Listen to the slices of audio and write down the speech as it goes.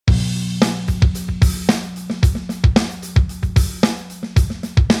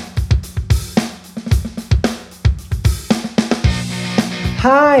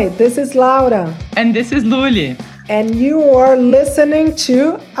Hi, this is Laura. And this is Luli. And you are listening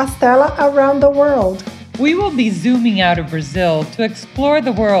to Astela Around the World. We will be zooming out of Brazil to explore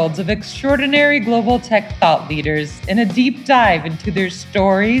the worlds of extraordinary global tech thought leaders in a deep dive into their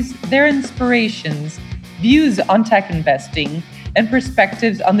stories, their inspirations, views on tech investing, and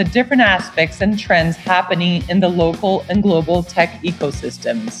perspectives on the different aspects and trends happening in the local and global tech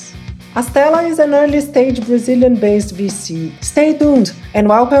ecosystems. Astela is an early-stage Brazilian-based VC. Stay tuned and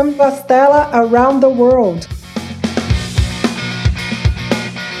welcome to Astela Around the World.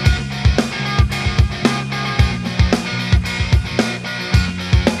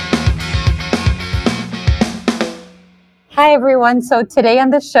 Hi, everyone. So today on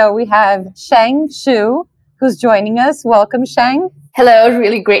the show, we have Sheng Xu, who's joining us. Welcome, Sheng. Hello,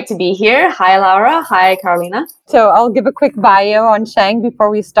 really great to be here. Hi, Laura. Hi, Carolina. So I'll give a quick bio on Sheng before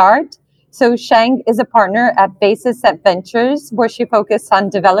we start. So Sheng is a partner at Basis at Ventures, where she focused on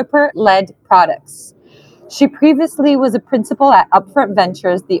developer-led products. She previously was a principal at Upfront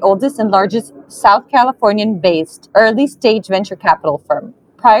Ventures, the oldest and largest South Californian-based early-stage venture capital firm.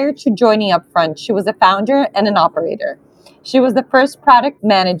 Prior to joining Upfront, she was a founder and an operator. She was the first product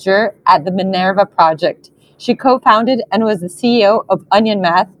manager at the Minerva Project. She co-founded and was the CEO of Onion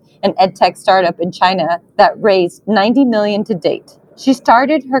Math, an edtech startup in China that raised $90 million to date. She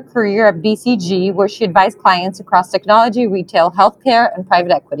started her career at BCG, where she advised clients across technology, retail, healthcare, and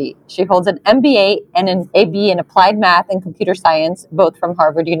private equity. She holds an MBA and an AB in applied math and computer science, both from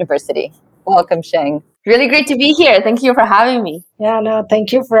Harvard University. Welcome, Sheng. Really great to be here. Thank you for having me.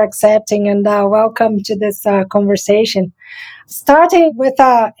 Thank you for accepting and welcome to this conversation. Starting with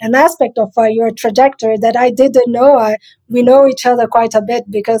an aspect of your trajectory that I didn't know. We know each other quite a bit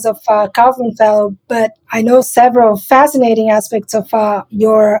because of Calvin Fellow, but I know several fascinating aspects of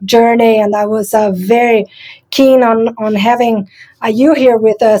your journey, and I was very keen on having you here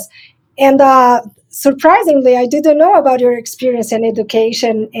with us. And surprisingly, I didn't know about your experience in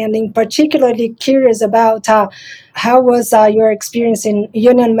education, and in particularly curious about how was your experience in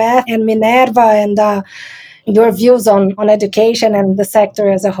Union Math and Minerva, and your views on education and the sector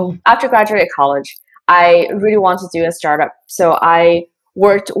as a whole. After graduating college, I really wanted to do a startup. So I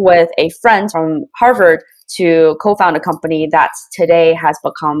worked with a friend from Harvard to co-found a company that today has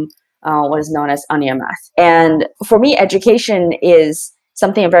become what is known as Onion Math. And for me, education is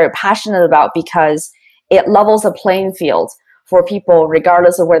something I'm very passionate about because it levels the playing field for people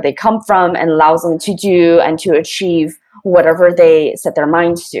regardless of where they come from and allows them to do and to achieve whatever they set their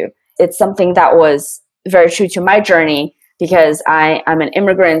minds to. It's something that was very true to my journey because I'm an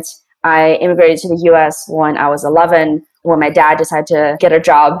immigrant. I immigrated to the US when I was 11, when my dad decided to get a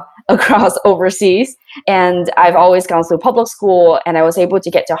job across overseas. And I've always gone through public school, and I was able to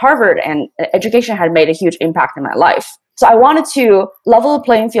get to Harvard, and education had made a huge impact in my life. So I wanted to level the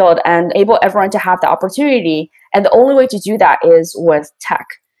playing field and enable everyone to have the opportunity. And the only way to do that is with tech.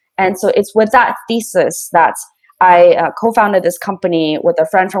 And so it's with that thesis that I co-founded this company with a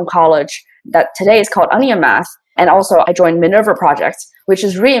friend from college that today is called Onion Math. And also I joined Minerva Project, which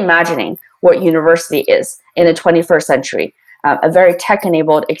is reimagining what university is in the 21st century. A very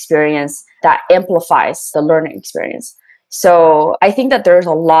tech-enabled experience that amplifies the learning experience. So I think that there's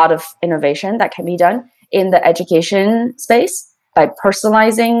a lot of innovation that can be done in the education space by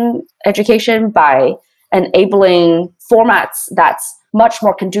personalizing education, by enabling formats that's much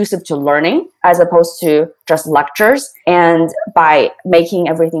more conducive to learning as opposed to just lectures, and by making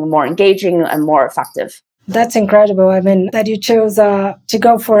everything more engaging and more effective. That's incredible. I mean, that you chose to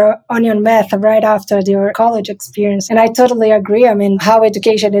go for Onion Math right after your college experience. And I totally agree. I mean, how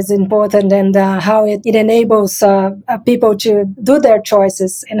education is important, and how it enables people to do their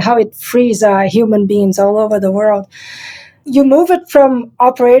choices, and how it frees human beings all over the world. You moved from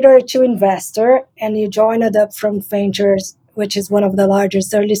operator to investor, and you joined Upfront Ventures, which is one of the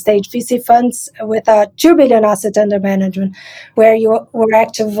largest early-stage VC funds with a $2 billion asset under management, where you were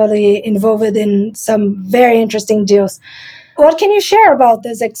actively involved in some very interesting deals. What can you share about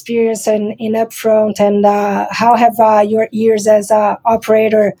this experience in Upfront, and how have your years as an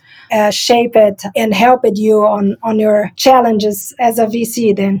operator shaped and helped you on your challenges as a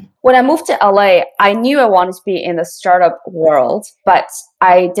VC then? When I moved to LA, I knew I wanted to be in the startup world, but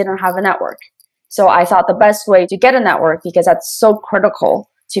I didn't have a network. So I thought the best way to get a network, because that's so critical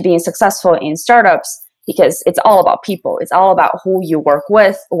to being successful in startups, because it's all about people. It's all about who you work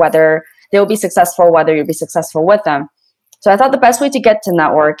with, whether they'll be successful, whether you'll be successful with them. So I thought the best way to get to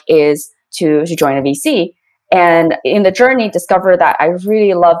network is to join a VC. And in the journey, discover that I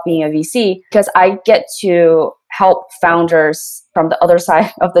really love being a VC because I get to help founders from the other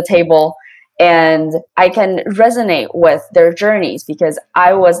side of the table And I can resonate with their journeys because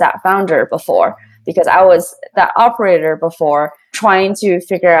I was that founder before, because I was that operator before, trying to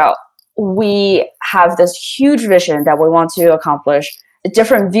figure out, we have this huge vision that we want to accomplish, a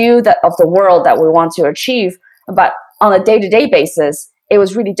different view of the world that we want to achieve. But on a day-to-day basis, it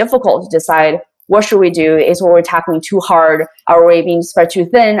was really difficult to decide, what should we do? Is what we're tackling too hard? Are we being spread too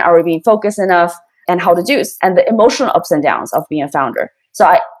thin? Are we being focused enough? And how to do, and the emotional ups and downs of being a founder. So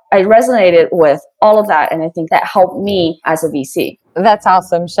I resonated with all of that. And I think that helped me as a VC. That's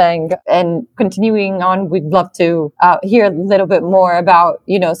awesome, Sheng. And continuing on, we'd love to hear a little bit more about,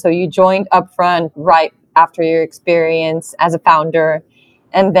 so you joined Upfront right after your experience as a founder,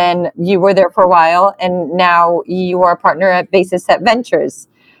 and then you were there for a while, and now you are a partner at Basis Set Ventures.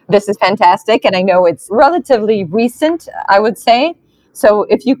 This is fantastic. And I know it's relatively recent, I would say. So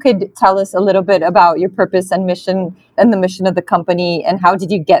if you could tell us a little bit about your purpose and mission and the mission of the company, and how did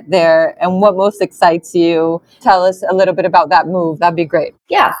you get there and what most excites you? Tell us a little bit about that move. That'd be great.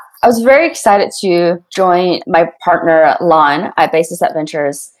 Yeah, I was very excited to join my partner Lon at Basis Set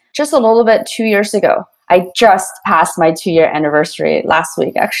Ventures just a little bit 2 years ago. I just passed my 2-year anniversary last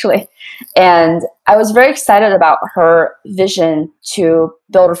week, actually. And I was very excited about her vision to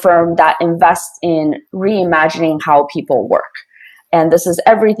build a firm that invests in reimagining how people work. And this is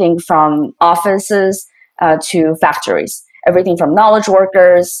everything from offices to factories, everything from knowledge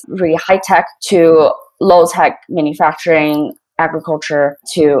workers, really high tech, to low tech manufacturing, agriculture,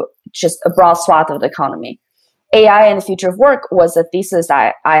 to just a broad swath of the economy. AI and the future of work was a thesis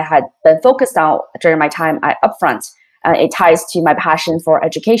that I had been focused on during my time at Upfront. It ties to my passion for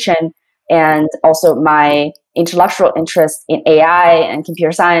education and also my intellectual interest in AI and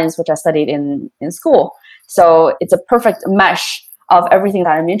computer science, which I studied in school. So it's a perfect mesh of everything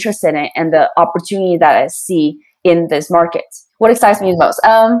that I'm interested in and the opportunity that I see in this market. What excites me the most?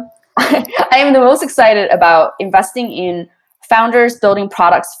 I am the most excited about investing in founders building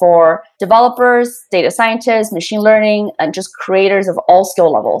products for developers, data scientists, machine learning, and just creators of all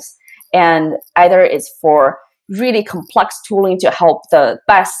skill levels. And either it's for really complex tooling to help the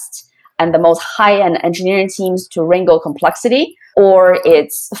best and the most high-end engineering teams to wrangle complexity, or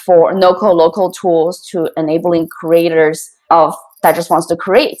it's for no-code, low-code tools to enabling creators of that just wants to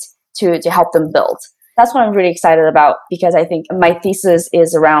create to help them build. That's what I'm really excited about, because I think my thesis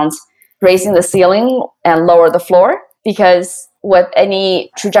is around raising the ceiling and lower the floor, because with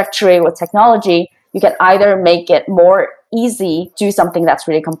any trajectory with technology, you can either make it more easy, do something that's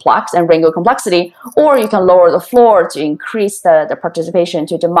really complex and wrangle complexity, or you can lower the floor to increase the participation,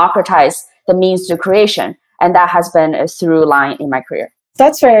 to democratize the means to creation. And that has been a through line in my career.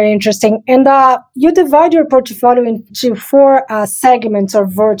 That's very interesting. And you divide your portfolio into 4 segments or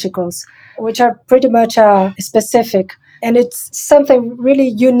verticals, which are pretty much specific. And it's something really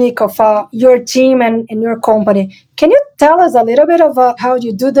unique of your team and your company. Can you tell us a little bit of how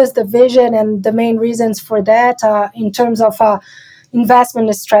you do this division and the main reasons for that in terms of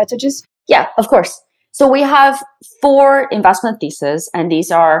investment strategies? Yeah, of course. So we have 4 investment theses, and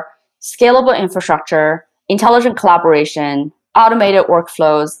these are scalable infrastructure, intelligent collaboration, automated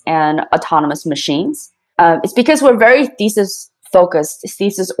workflows, and autonomous machines. It's because we're very thesis-focused,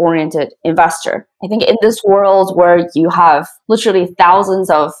 thesis-oriented investor. I think in this world where you have literally thousands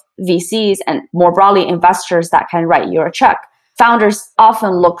of VCs and more broadly investors that can write you a check, founders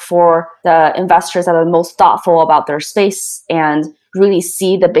often look for the investors that are most thoughtful about their space and really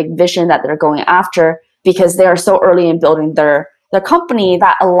see the big vision that they're going after, because they are so early in building their company.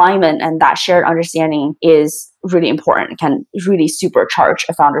 That alignment and that shared understanding is really important, can really supercharge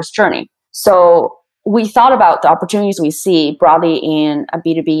a founder's journey. So we thought about the opportunities we see broadly in a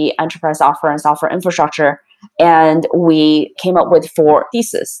B2B enterprise software and software infrastructure, and we came up with 4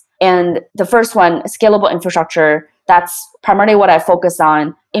 theses. And the first one, scalable infrastructure, that's primarily what I focus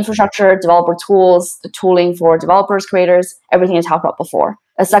on. Infrastructure, developer tools, the tooling for developers, creators, everything I talked about before.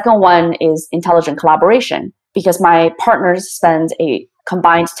 The second one is intelligent collaboration, because my partners spent a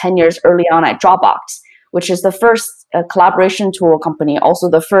combined 10 years early on at Dropbox, which is the first collaboration tool company, also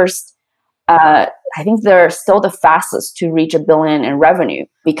the first, I think they're still the fastest to reach $1 billion in revenue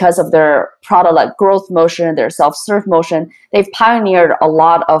because of their product-led growth motion, their self-serve motion. They've pioneered a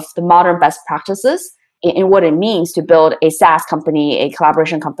lot of the modern best practices in what it means to build a SaaS company, a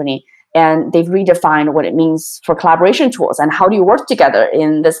collaboration company. And they've redefined what it means for collaboration tools and how do you work together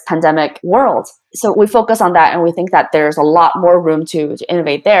in this pandemic world. So we focus on that, and we think that there's a lot more room to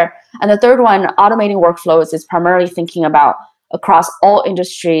innovate there. And the third one, automating workflows, is primarily thinking about across all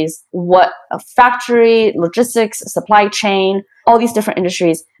industries, what a factory, logistics, supply chain, all these different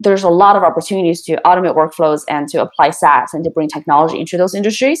industries, there's a lot of opportunities to automate workflows and to apply SaaS and to bring technology into those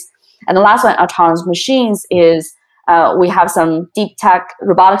industries. And the last one, autonomous machines, is we have some deep tech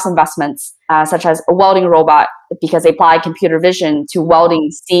robotics investments, such as a welding robot, because they apply computer vision to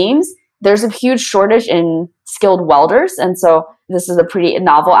welding seams. There's a huge shortage in skilled welders. And so this is a pretty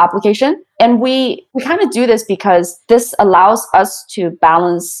novel application. And we kind of do this because this allows us to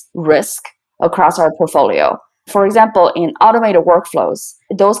balance risk across our portfolio. For example, in automated workflows,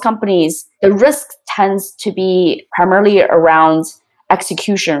 those companies, the risk tends to be primarily around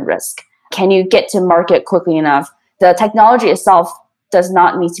execution risk. Can you get to market quickly enough? The technology itself does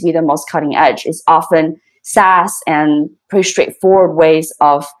not need to be the most cutting edge. It's often SaaS and pretty straightforward ways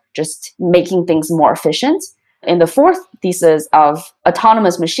of just making things more efficient. In the fourth thesis of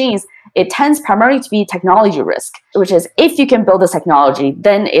autonomous machines, it tends primarily to be technology risk, which is if you can build this technology,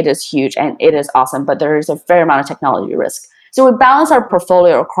 then it is huge and it is awesome, but there is a fair amount of technology risk. So we balance our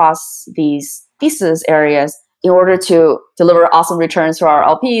portfolio across these thesis areas in order to deliver awesome returns to our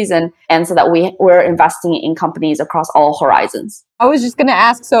LPs and so that we're investing in companies across all horizons. I was just going to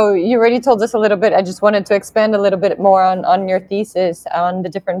ask, so you already told us a little bit. I just wanted to expand a little bit more on your thesis on the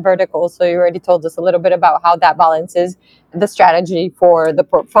different verticals. So you already told us a little bit about how that balances the strategy for the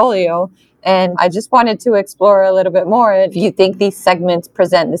portfolio. And I just wanted to explore a little bit more if you think these segments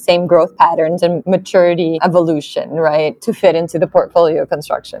present the same growth patterns and maturity evolution, right, to fit into the portfolio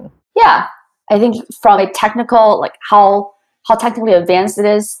construction. Yeah. I think from a technical, like how technically advanced it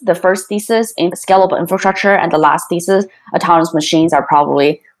is, the first thesis in scalable infrastructure and the last thesis, autonomous machines, are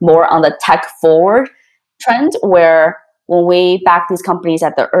probably more on the tech forward trend, where when we back these companies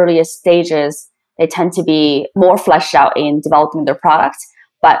at the earliest stages, they tend to be more fleshed out in developing their product,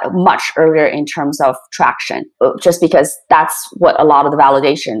 but much earlier in terms of traction, just because that's what a lot of the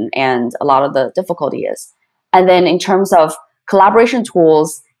validation and a lot of the difficulty is. And then in terms of collaboration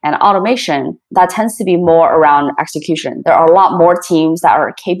tools and automation, that tends to be more around execution. There are a lot more teams that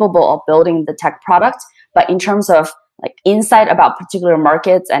are capable of building the tech product, but in terms of like insight about particular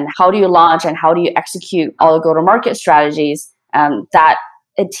markets and how do you launch and how do you execute all the go-to-market strategies, that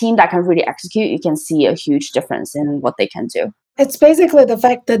a team that can really execute, you can see a huge difference in what they can do. It's basically the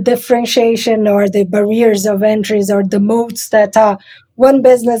fact that differentiation or the barriers of entries or the moats that one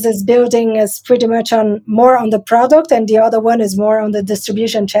business is building is pretty much more on the product and the other one is more on the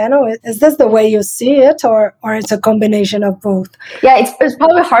distribution channel. Is this the way you see it, or it's a combination of both? Yeah, it's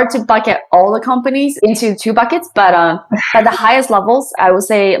probably hard to bucket all the companies into two buckets, but at the highest levels, I would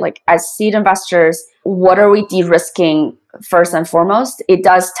say, like, as seed investors, what are we de-risking first and foremost? It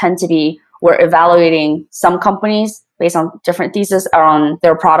does tend to be we're evaluating some companies based on different theses on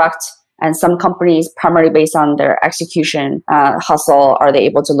their product, and some companies primarily based on their execution hustle. Are they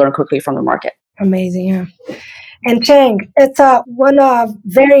able to learn quickly from the market? Amazing, yeah. And Cheng, it's one of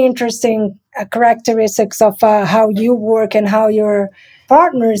very interesting characteristics of how you work and how your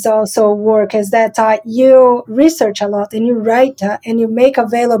partners also work is that you research a lot and you write and you make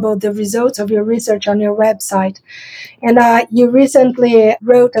available the results of your research on your website. And you recently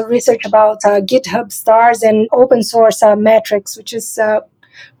wrote a research about GitHub stars and open source metrics, which is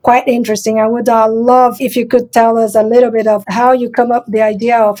quite interesting. I would love if you could tell us a little bit of how you come up with the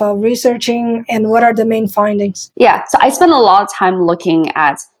idea of researching and what are the main findings. Yeah, so I spend a lot of time looking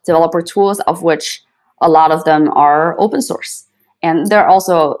at developer tools, of which a lot of them are open source. And there are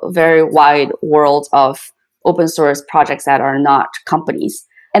also a very wide world of open source projects that are not companies.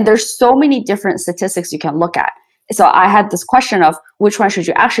 And there's so many different statistics you can look at. So I had this question of which one should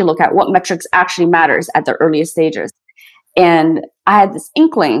you actually look at? What metrics actually matters at the earliest stages? And I had this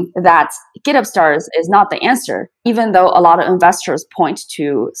inkling that GitHub stars is not the answer, even though a lot of investors point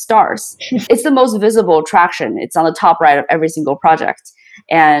to stars. It's the most visible traction. It's on the top right of every single project.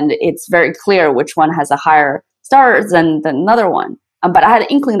 And it's very clear which one has a higher stars than another one. But I had an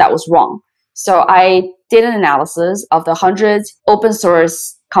inkling that was wrong. So I did an analysis of the 100 open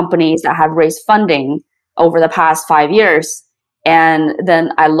source companies that have raised funding over the past 5 years. And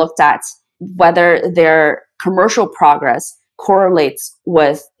then I looked at whether their commercial progress correlates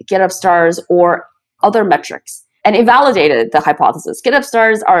with GitHub stars or other metrics. And it validated the hypothesis. GitHub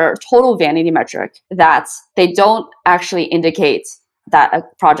stars are a total vanity metric that they don't actually indicate that a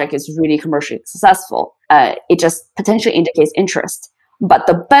project is really commercially successful. It just potentially indicates interest. But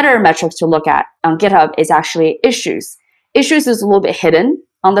the better metric to look at on GitHub is actually issues. Issues is a little bit hidden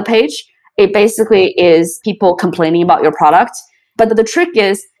on the page. It basically is people complaining about your product. But the trick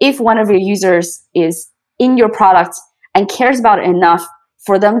is, if one of your users is in your product and cares about it enough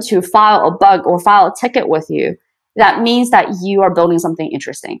for them to file a bug or file a ticket with you, that means that you are building something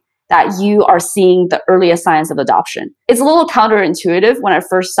interesting, that you are seeing the earliest signs of adoption. It's a little counterintuitive when I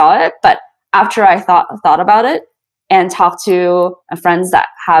first saw it, but after I thought about it and talk to friends that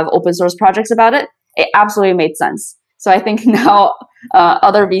have open source projects about it, it absolutely made sense. So I think now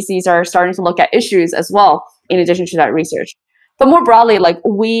other VCs are starting to look at issues as well, in addition to that research. But more broadly, like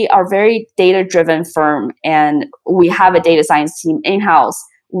we are a very data-driven firm, and we have a data science team in-house.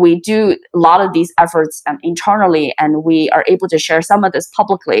 We do a lot of these efforts internally, and we are able to share some of this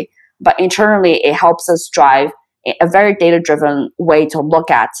publicly. But internally, it helps us drive a very data-driven way to look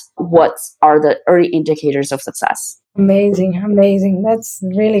at what are the early indicators of success. Amazing. That's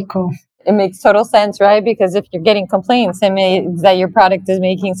really cool. It makes total sense, right? Because if you're getting complaints, it means that your product is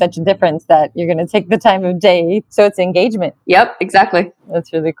making such a difference that you're going to take the time of day. So it's engagement. Yep, exactly.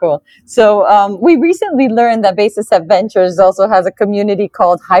 That's really cool. So we recently learned that Basis at Ventures also has a community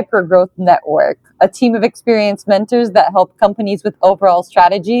called Hypergrowth Network, a team of experienced mentors that help companies with overall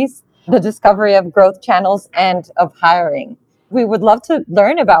strategies, the discovery of growth channels, and of hiring. We would love to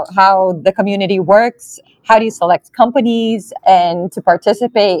learn about how the community works. How do you select companies and to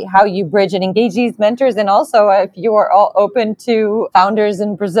participate? How you bridge and engage these mentors? And also if you are all open to founders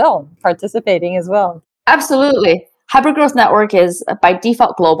in Brazil participating as well. Absolutely. Hypergrowth Network is by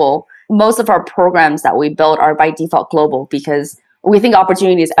default global. Most of our programs that we build are by default global because we think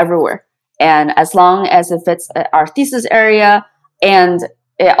opportunity is everywhere. And as long as it fits our thesis area, and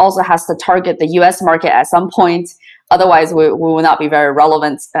it also has to target the US market at some point, otherwise we will not be very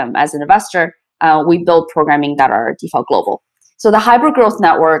relevant as an investor. We build programming that are default global. So the Hypergrowth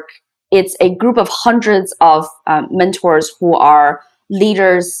Network, it's a group of hundreds of mentors who are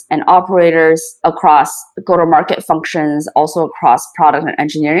leaders and operators across go-to-market functions, also across product and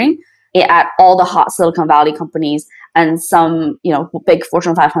engineering at all the hot Silicon Valley companies and some, big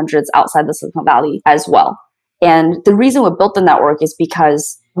Fortune 500s outside the Silicon Valley as well. And the reason we built the network is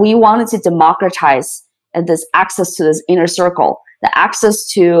because we wanted to democratize this access to this inner circle, the access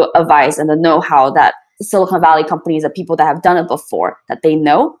to advice and the know-how that Silicon Valley companies, the people that have done it before, that they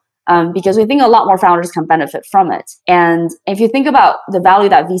know, because we think a lot more founders can benefit from it. And if you think about the value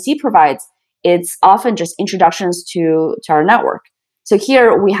that VC provides, it's often just introductions to our network. So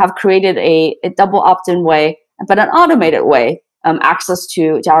here we have created a double opt-in way, but an automated way, access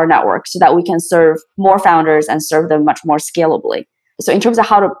to our network so that we can serve more founders and serve them much more scalably. So in terms of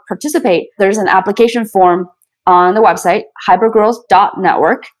how to participate, there's an application form on the website.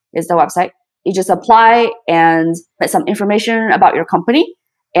 Hypergrowth.network is the website. You just apply and put some information about your company.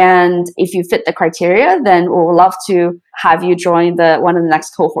 And if you fit the criteria, then we would love to have you join one of the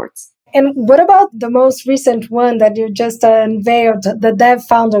next cohorts. And what about the most recent one that you just unveiled, the Dev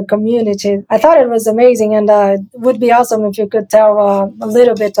Founder Community? I thought it was amazing, and it would be awesome if you could tell a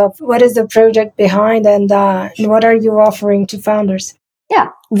little bit of what is the project behind and what are you offering to founders? Yeah,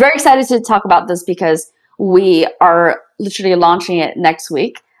 very excited to talk about this because we are literally launching it next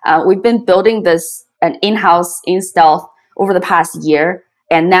week. We've been building this in-house in stealth over the past year,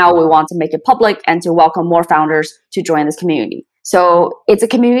 and now we want to make it public and to welcome more founders to join this community. So it's a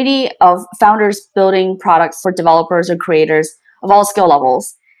community of founders building products for developers or creators of all skill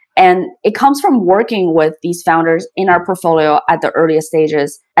levels. And it comes from working with these founders in our portfolio at the earliest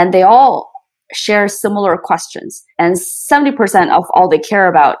stages. And they all share similar questions. And 70% of all they care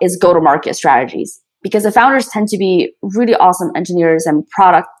about is go-to-market strategies. Because the founders tend to be really awesome engineers and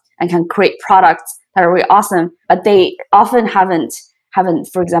product and can create products that are really awesome, but they often haven't,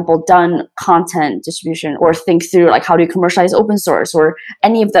 for example, done content distribution or think through like how do you commercialize open source or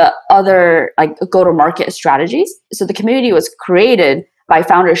any of the other like go-to-market strategies. So the community was created by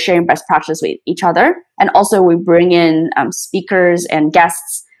founders sharing best practice with each other. And also we bring in speakers and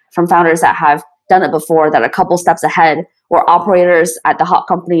guests from founders that have done it before, that are a couple steps ahead, or operators at the hot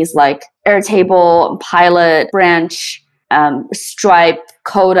companies like Airtable, Pilot, Branch, Stripe,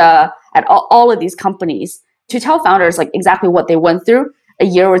 Coda, at all of these companies, to tell founders like exactly what they went through a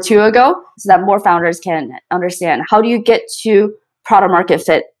year or two ago so that more founders can understand how do you get to product market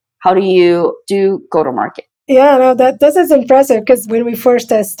fit? How do you do go to market? Yeah, no, this is impressive because when we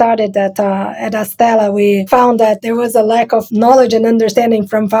first started at Astella, we found that there was a lack of knowledge and understanding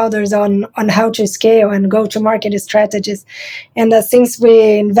from founders on how to scale and go to market strategies. And since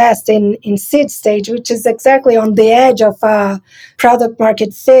we invest in seed stage, which is exactly on the edge of product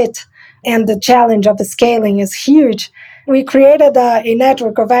market fit, and the challenge of the scaling is huge, we created a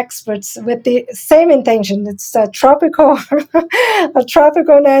network of experts with the same intention. It's a tropical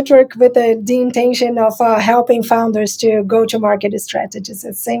network with the intention of helping founders to go to market strategies.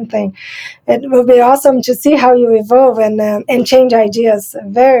 It's the same thing. It will be awesome to see how you evolve and change ideas.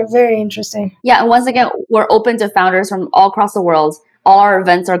 Very, very interesting. Yeah, and once again, we're open to founders from all across the world. All our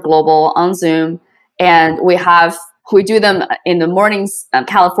events are global on Zoom, and we do them in the mornings,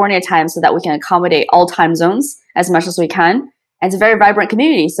 California time, so that we can accommodate all time zones. as much as we can. And it's a very vibrant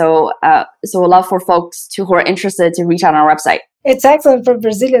community. So we'd love for folks who are interested to reach out on our website. It's excellent for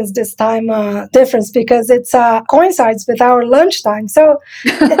Brazilians this time difference because it's coincides with our lunchtime. So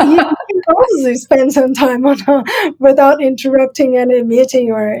you can probably spend some time on without interrupting any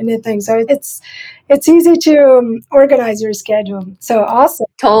meeting or anything. So it's easy to organize your schedule. So awesome.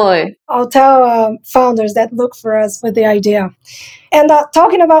 Totally. I'll tell founders that look for us with the idea. And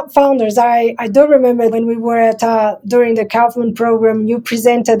talking about founders, I do remember when we were at during the Kaufman program, you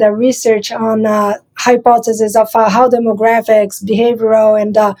presented a research on hypothesis of how demographics, behavioral,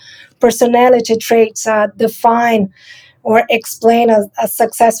 and personality traits define or explain a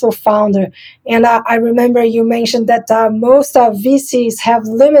successful founder. And I remember you mentioned that most VCs have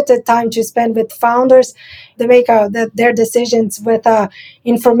limited time to spend with founders. They make their decisions with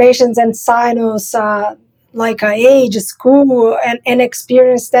informations and silos like age, school, and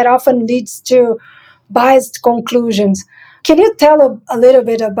experience that often leads to biased conclusions. Can you tell a little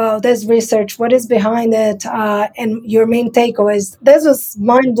bit about this research? What is behind it and your main takeaways? This was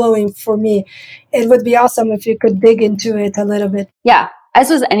mind-blowing for me. It would be awesome if you could dig into it a little bit. Yeah, as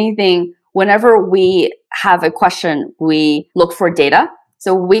with anything, whenever we have a question, we look for data.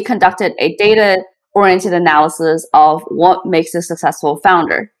 So we conducted a data-oriented analysis of what makes a successful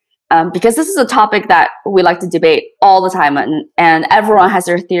founder. Because this is a topic that we like to debate all the time, and everyone has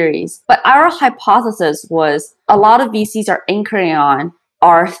their theories. But our hypothesis was a lot of VCs are anchoring on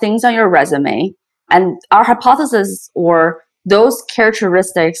are things on your resume. And our hypothesis or those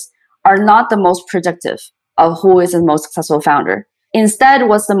characteristics are not the most predictive of who is the most successful founder. Instead,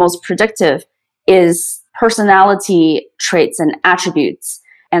 what's the most predictive is personality traits and attributes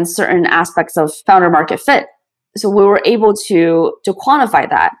and certain aspects of founder market fit. So we were able to quantify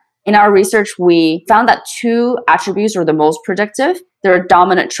that. In our research, we found that 2 attributes were the most predictive. There are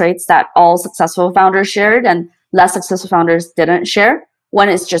dominant traits that all successful founders shared and less successful founders didn't share. One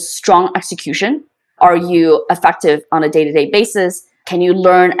is just strong execution. Are you effective on a day-to-day basis? Can you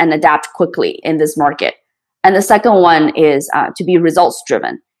learn and adapt quickly in this market? And the second one is to be results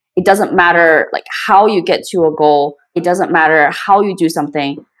driven. It doesn't matter like how you get to a goal. It doesn't matter how you do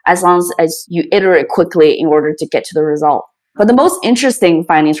something as long as you iterate quickly in order to get to the result. But the most interesting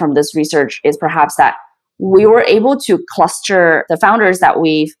findings from this research is perhaps that we were able to cluster the founders that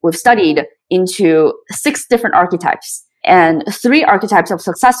we've studied into 6 different archetypes, and 3 archetypes of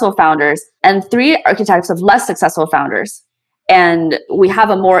successful founders and 3 archetypes of less successful founders. And we have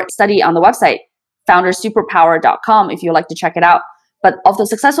a more study on the website, foundersuperpower.com, if you'd like to check it out. But of the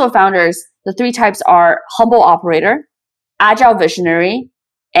successful founders, the 3 types are humble operator, agile visionary,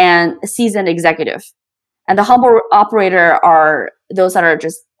 and seasoned executive. And the humble operator are those that are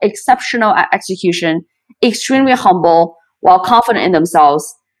just exceptional at execution, extremely humble, while confident in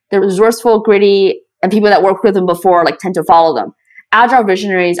themselves. They're resourceful, gritty, and people that worked with them before tend to follow them. Agile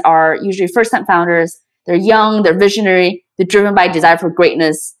visionaries are usually first-time founders. They're young, they're visionary, they're driven by desire for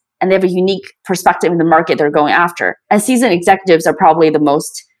greatness, and they have a unique perspective in the market they're going after. And seasoned executives are probably the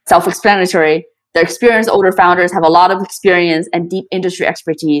most self-explanatory. They're experienced older founders, have a lot of experience and deep industry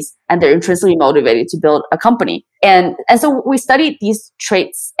expertise, and they're intrinsically motivated to build a company. And so we studied these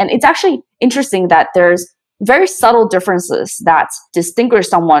traits, and it's actually interesting that there's very subtle differences that distinguish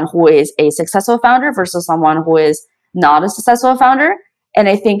someone who is a successful founder versus someone who is not a successful founder. And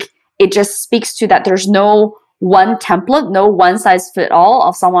I think it just speaks to that there's no one template, no one size fit all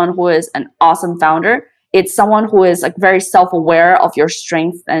of someone who is an awesome founder. It's someone who is very self-aware of your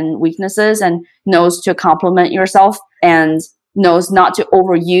strengths and weaknesses and knows to complement yourself and knows not to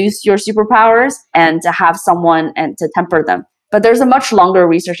overuse your superpowers and to have someone and to temper them. But there's a much longer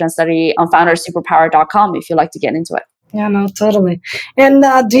research and study on foundersuperpower.com if you'd like to get into it. Yeah, no, totally. And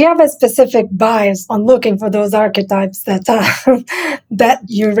do you have a specific bias on looking for those archetypes that that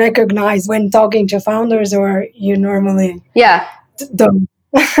you recognize when talking to founders, or you normally don't?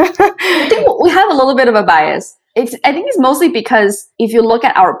 I think we have a little bit of a bias. I think it's mostly because if you look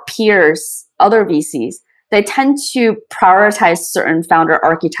at our peers, other VCs, they tend to prioritize certain founder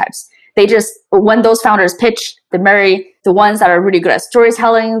archetypes. They just, when those founders pitch, they marry the ones that are really good at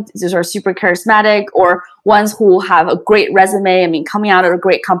storytelling, these are super charismatic, or ones who have a great resume, coming out of a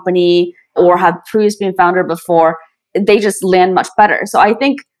great company, or have previously been founder before, they just land much better. So I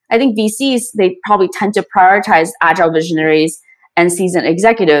think VCs, they probably tend to prioritize agile visionaries and seasoned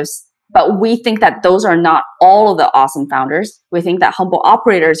executives, but we think that those are not all of the awesome founders. We think that humble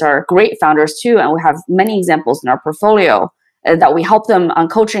operators are great founders too, and we have many examples in our portfolio that we help them on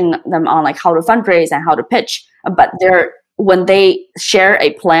coaching them on how to fundraise and how to pitch. But when they share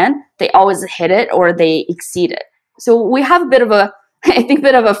a plan, they always hit it or they exceed it. So we have a bit of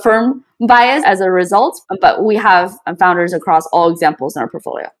a firm biased as a result, but we have founders across all examples in our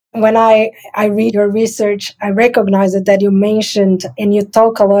portfolio. When I read your research, I recognize it that you mentioned and you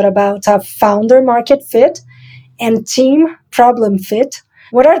talk a lot about founder market fit and team problem fit.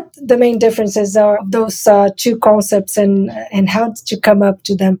 What are the main differences of those two concepts and how did you come up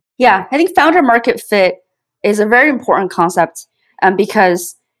to them? Yeah, I think founder market fit is a very important concept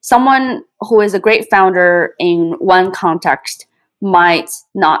because someone who is a great founder in one context might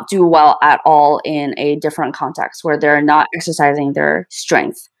not do well at all in a different context where they're not exercising their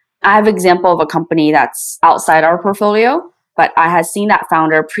strength. I have an example of a company that's outside our portfolio, but I had seen that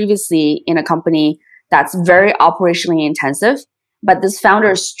founder previously in a company that's very operationally intensive. But this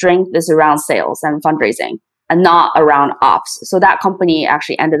founder's strength is around sales and fundraising and not around ops. So that company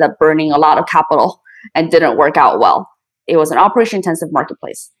actually ended up burning a lot of capital and didn't work out well. It was an operation intensive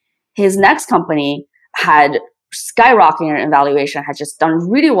marketplace. His next company had skyrocketed in valuation, had just done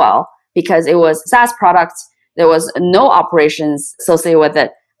really well because it was a SaaS product. There was no operations associated with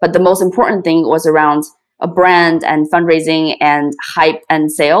it. But the most important thing was around a brand and fundraising and hype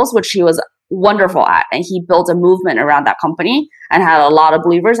and sales, which he was wonderful at. And he built a movement around that company and had a lot of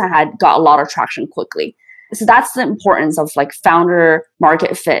believers and had got a lot of traction quickly. So that's the importance of like founder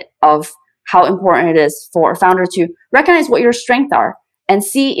market fit, of how important it is for a founder to recognize what your strengths are and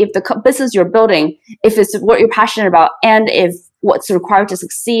see if the business you're building, if it's what you're passionate about, and if what's required to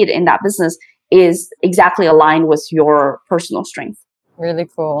succeed in that business is exactly aligned with your personal strength. Really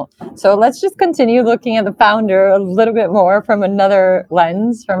cool. So let's just continue looking at the founder a little bit more from another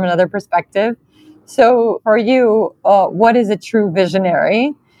lens, from another perspective. So for you, what is a true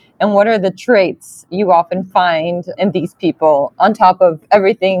visionary? And what are the traits you often find in these people on top of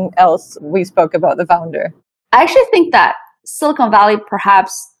everything else we spoke about the founder? I actually think that Silicon Valley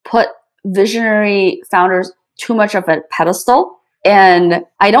perhaps put visionary founders too much of a pedestal. And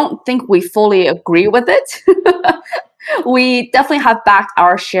I don't think we fully agree with it. We definitely have backed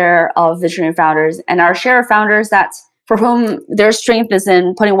our share of visionary founders and our share of founders that for whom their strength is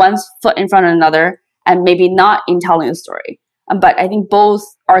in putting one foot in front of another and maybe not in telling a story. But I think both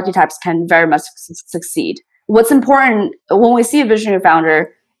archetypes can very much succeed. What's important when we see a visionary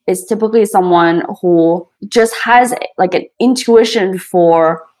founder is typically someone who just has like an intuition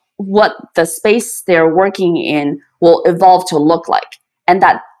for what the space they're working in will evolve to look like. And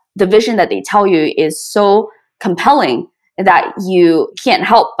that the vision that they tell you is so compelling that you can't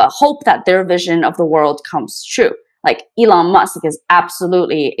help but hope that their vision of the world comes true. Like Elon Musk is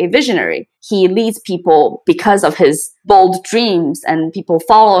absolutely a visionary. He leads people because of his bold dreams and people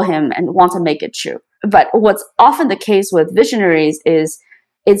follow him and want to make it true. But what's often the case with visionaries is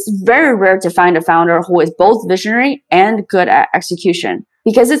it's very rare to find a founder who is both visionary and good at execution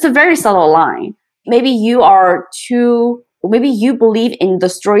because it's a very subtle line. Maybe you believe in the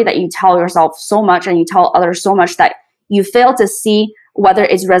story that you tell yourself so much and you tell others so much that you fail to see whether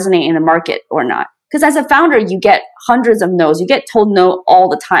it's resonating in the market or not. Because as a founder, you get hundreds of no's. You get told no all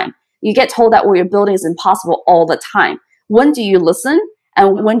the time. You get told that what you're building is impossible all the time. When do you listen?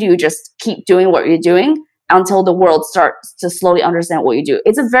 And when do you just keep doing what you're doing until the world starts to slowly understand what you do?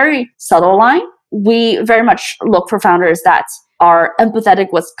 It's a very subtle line. We very much look for founders that are empathetic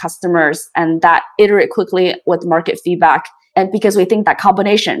with customers and that iterate quickly with market feedback. And because we think that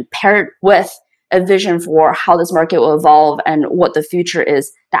combination paired with a vision for how this market will evolve and what the future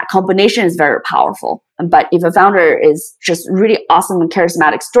is, that combination is very powerful. But if a founder is just really awesome and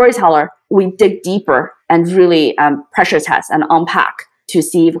charismatic storyteller, we dig deeper and really pressure test and unpack to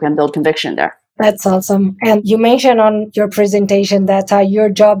see if we can build conviction there. That's awesome. And you mentioned on your presentation that your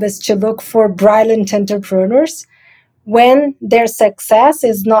job is to look for brilliant entrepreneurs when their success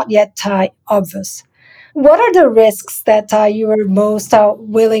is not yet obvious. What are the risks that you are most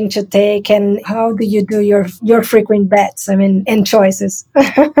willing to take, and how do you do your frequent bets, and choices?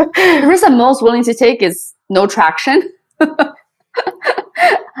 The risk I'm most willing to take is no traction.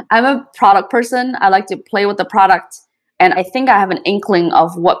 I'm a product person. I like to play with the product. And I think I have an inkling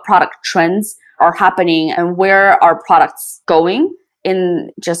of what product trends are happening and where our product's going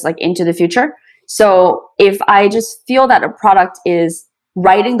into the future. So if I just feel that a product is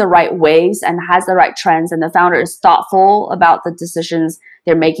riding the right waves and has the right trends and the founder is thoughtful about the decisions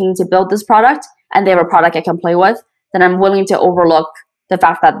they're making to build this product and they have a product I can play with, then I'm willing to overlook the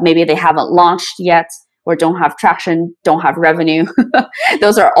fact that maybe they haven't launched yet or don't have traction, don't have revenue.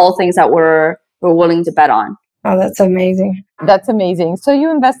 Those are all things that we're willing to bet on. Oh, that's amazing. That's amazing. So you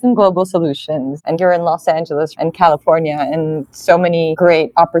invest in global solutions and you're in Los Angeles and California and so many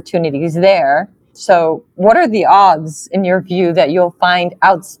great opportunities there. So what are the odds, in your view, that you'll find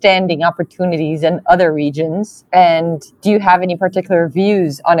outstanding opportunities in other regions? And do you have any particular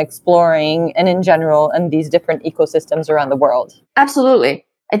views on exploring and in general in these different ecosystems around the world? Absolutely.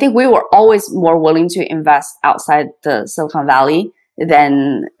 I think we were always more willing to invest outside the Silicon Valley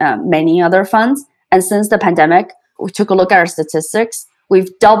than many other funds. And since the pandemic, we took a look at our statistics.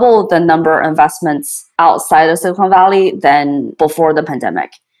 We've doubled the number of investments outside of Silicon Valley than before the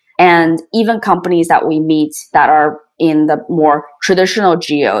pandemic. And even companies that we meet that are in the more traditional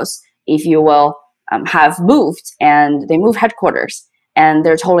geos, if you will, have moved and they move headquarters and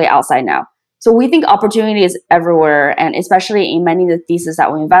they're totally outside now. So we think opportunity is everywhere. And especially in many of the theses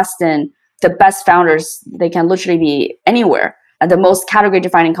that we invest in, the best founders, they can literally be anywhere. And the most category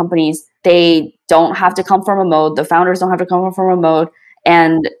defining companies, they don't have to come from a mode. The founders don't have to come from a mode.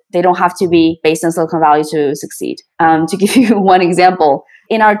 And they don't have to be based in Silicon Valley to succeed. To give you one example,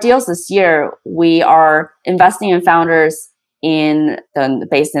 in our deals this year, we are investing in founders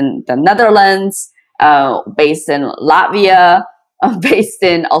based in the Netherlands, based in Latvia, based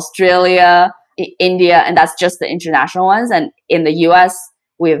in Australia, India, and that's just the international ones. And in the US,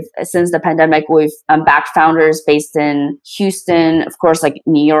 since the pandemic, we've backed founders based in Houston, of course, like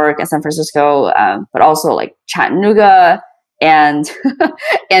New York and San Francisco, but also like Chattanooga and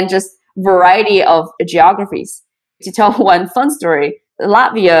and just variety of geographies. To tell one fun story, the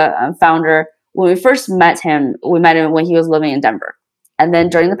Latvia founder, when we first met him when he was living in Denver. And then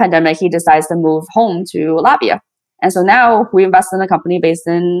during the pandemic, he decides to move home to Latvia. And so now we invest in a company based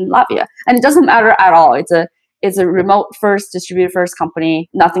in Latvia. And it doesn't matter at all. It's a remote first, distributed first company.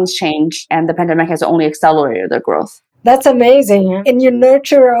 Nothing's changed. And the pandemic has only accelerated their growth. That's amazing. And you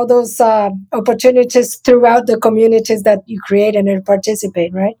nurture all those opportunities throughout the communities that you create and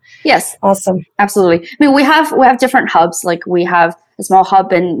participate, right? Yes. Awesome. Absolutely. I mean, we have different hubs. Like we have a small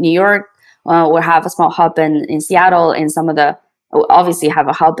hub in New York. We have a small hub in Seattle. We obviously have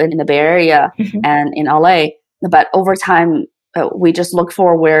a hub in the Bay Area and in LA. But over time, we just look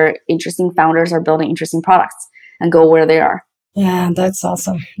for where interesting founders are building interesting products and go where they are. Yeah, that's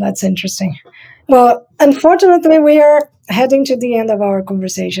awesome. That's interesting. Well, unfortunately, we are heading to the end of our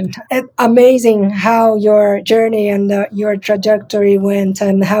conversation. It's amazing how your journey and your trajectory went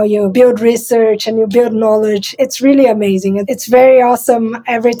and how you build research and you build knowledge. It's really amazing. It's very awesome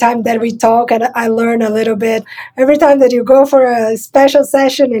every time that we talk and I learn a little bit. Every time that you go for a special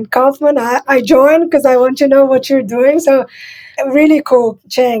session in Kaufman, I join because I want to know what you're doing. So really cool,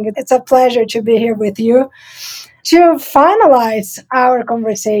 Cheng. It's a pleasure to be here with you. To finalize our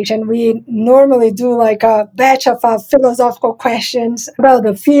conversation, we normally do like a batch of philosophical questions about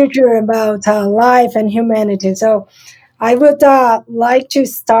the future, about life and humanity. So I would like to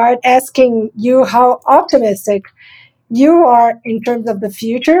start asking you how optimistic you are in terms of the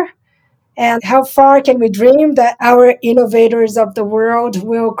future. And how far can we dream that our innovators of the world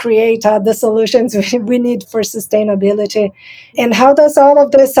will create the solutions we need for sustainability? And how does all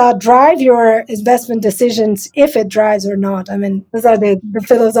of this drive your investment decisions, if it drives or not? I mean, those are the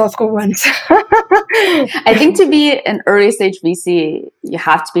philosophical ones. I think to be an early stage VC, you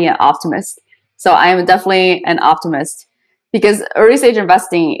have to be an optimist. So I am definitely an optimist because early stage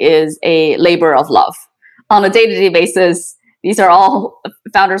investing is a labor of love. On a day-to-day basis, these are all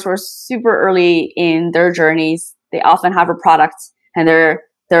founders who are super early in their journeys. They often have a product and they're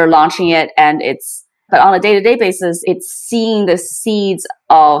launching it, but on a day-to-day basis, it's seeing the seeds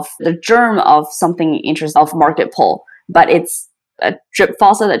of the germ of something interesting, of market pull. But it's a drip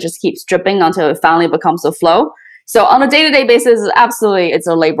faucet that just keeps dripping until it finally becomes a flow. So on a day-to-day basis, absolutely, it's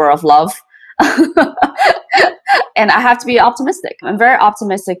a labor of love. And I have to be optimistic. I'm very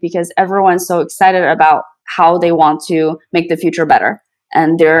optimistic because everyone's so excited about how they want to make the future better.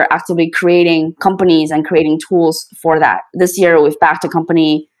 And they're actively creating companies and creating tools for that. This year, we've backed a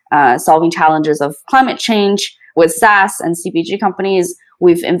company solving challenges of climate change with SaaS and CPG companies.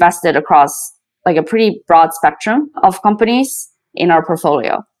 We've invested across like a pretty broad spectrum of companies in our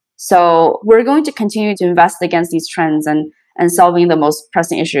portfolio. So we're going to continue to invest against these trends and solving the most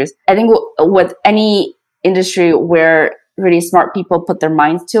pressing issues. I think with any industry where really smart people put their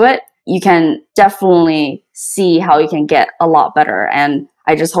minds to it, you can definitely see how you can get a lot better. And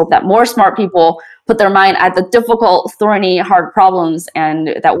I just hope that more smart people put their mind at the difficult, thorny, hard problems,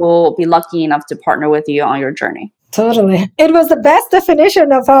 and that we'll be lucky enough to partner with you on your journey. Totally. It was the best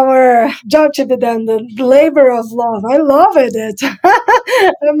definition of our job to be done, the labor of love. I love it.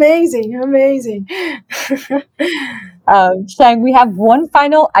 Amazing. Cheng, we have one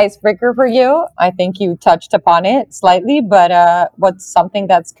final icebreaker for you. I think you touched upon it slightly, but what's something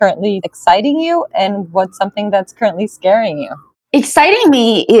that's currently exciting you and what's something that's currently scaring you? exciting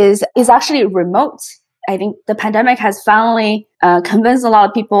me is actually remote. I think the pandemic has finally convinced a lot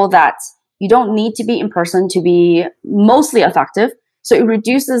of people that you don't need to be in person to be mostly effective. So it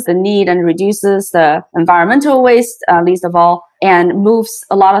reduces the need and reduces the environmental waste, least of all, and moves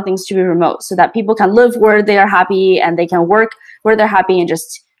a lot of things to be remote so that people can live where they are happy and they can work where they're happy and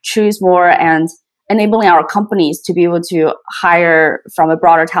just choose more, and enabling our companies to be able to hire from a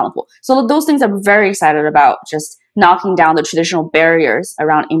broader talent pool. So those things I'm very excited about, just knocking down the traditional barriers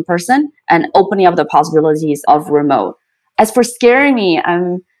around in-person and opening up the possibilities of remote. As for scaring me,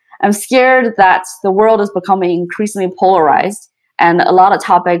 I'm scared that the world is becoming increasingly polarized and a lot of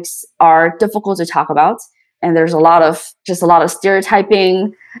topics are difficult to talk about. And there's a lot of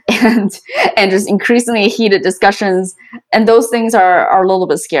stereotyping and just increasingly heated discussions. And those things are a little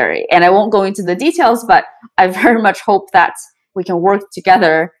bit scary. And I won't go into the details, but I very much hope that we can work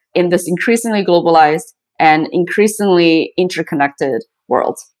together in this increasingly globalized and increasingly interconnected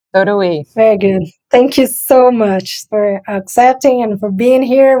world. So do we. Very good. Thank you so much for accepting and for being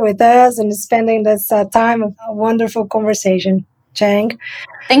here with us and spending this time of a wonderful conversation, Chang.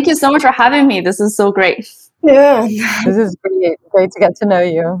 Thank you so much for having me. This is so great. Yeah. This is great. Great to get to know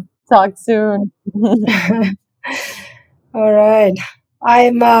you. Talk soon. All right.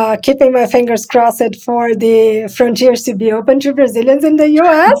 I'm keeping my fingers crossed for the frontiers to be open to Brazilians in the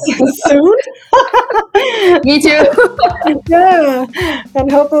US soon. Me too. Yeah.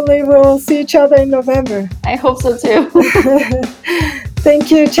 And hopefully we'll see each other in November. I hope so too. Thank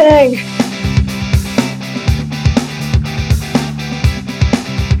you, Chang.